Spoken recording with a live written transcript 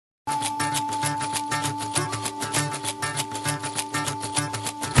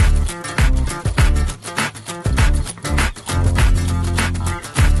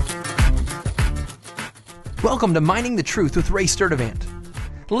Welcome to Mining the Truth with Ray Sturdivant.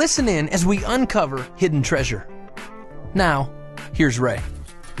 Listen in as we uncover hidden treasure. Now, here's Ray.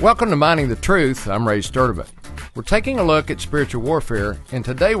 Welcome to Mining the Truth. I'm Ray Sturdivant. We're taking a look at spiritual warfare, and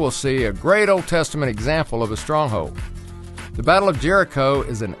today we'll see a great Old Testament example of a stronghold. The Battle of Jericho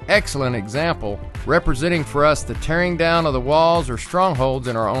is an excellent example representing for us the tearing down of the walls or strongholds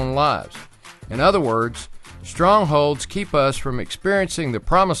in our own lives. In other words, strongholds keep us from experiencing the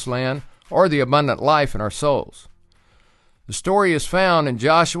promised land or the abundant life in our souls. The story is found in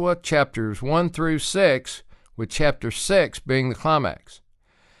Joshua chapters 1 through 6, with chapter 6 being the climax.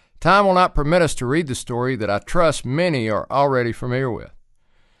 Time will not permit us to read the story that I trust many are already familiar with.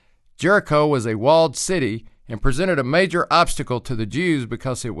 Jericho was a walled city and presented a major obstacle to the Jews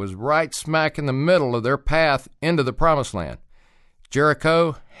because it was right smack in the middle of their path into the promised land.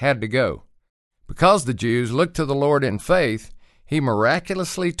 Jericho had to go. Because the Jews looked to the Lord in faith, He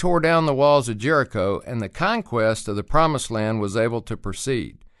miraculously tore down the walls of Jericho, and the conquest of the promised land was able to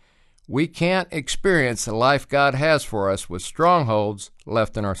proceed. We can't experience the life God has for us with strongholds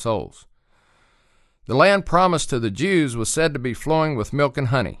left in our souls. The land promised to the Jews was said to be flowing with milk and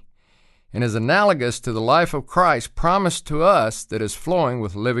honey, and is analogous to the life of Christ promised to us that is flowing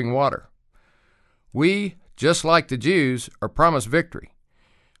with living water. We, just like the Jews, are promised victory.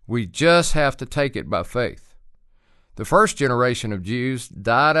 We just have to take it by faith. The first generation of Jews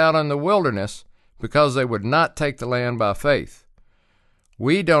died out in the wilderness because they would not take the land by faith.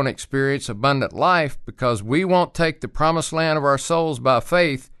 We don't experience abundant life because we won't take the promised land of our souls by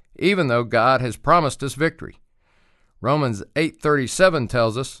faith, even though God has promised us victory. Romans 8:37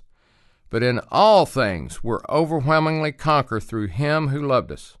 tells us, "But in all things we're overwhelmingly conquer through Him who loved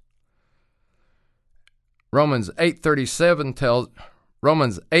us." Romans 8:37 tells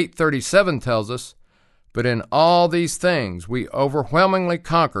us, "But in all these things we overwhelmingly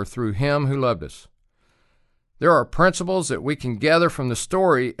conquer through Him who loved us." There are principles that we can gather from the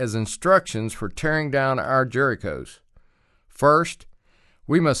story as instructions for tearing down our Jerichos. First,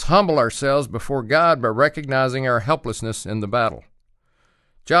 we must humble ourselves before God by recognizing our helplessness in the battle.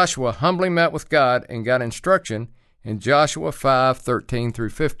 Joshua humbly met with God and got instruction in Joshua 5:13 through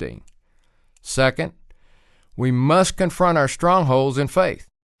 15. Second, we must confront our strongholds in faith.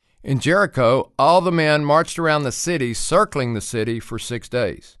 In Jericho, all the men marched around the city, circling the city for 6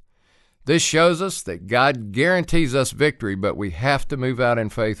 days. This shows us that God guarantees us victory, but we have to move out in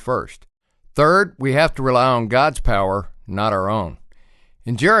faith first. Third, we have to rely on God's power, not our own.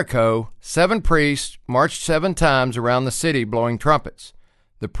 In Jericho, 7 priests marched 7 times around the city blowing trumpets.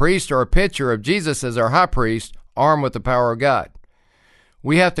 The priests are a picture of Jesus as our high priest, armed with the power of God.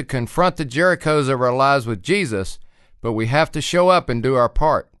 We have to confront the Jerichos of our lives with Jesus, but we have to show up and do our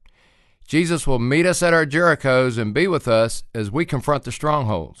part. Jesus will meet us at our Jerichos and be with us as we confront the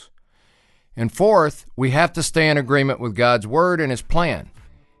strongholds. And fourth, we have to stay in agreement with God's word and His plan.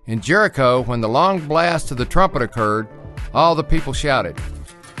 In Jericho, when the long blast of the trumpet occurred, all the people shouted.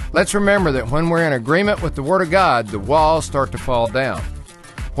 Let's remember that when we're in agreement with the word of God, the walls start to fall down.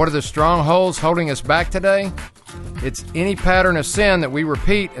 What are the strongholds holding us back today? It's any pattern of sin that we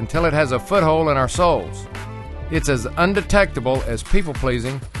repeat until it has a foothold in our souls. It's as undetectable as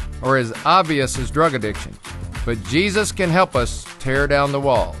people-pleasing or as obvious as drug addiction. But Jesus can help us tear down the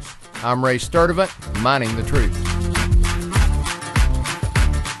walls. I'm Ray Sturdivant, Mining the Truth.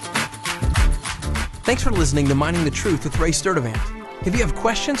 Thanks for listening to Mining the Truth with Ray Sturdivant. If you have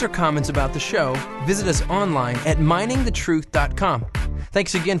questions or comments about the show, visit us online at miningthetruth.com.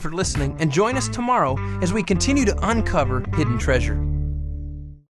 Thanks again for listening, and join us tomorrow as we continue to uncover hidden treasure.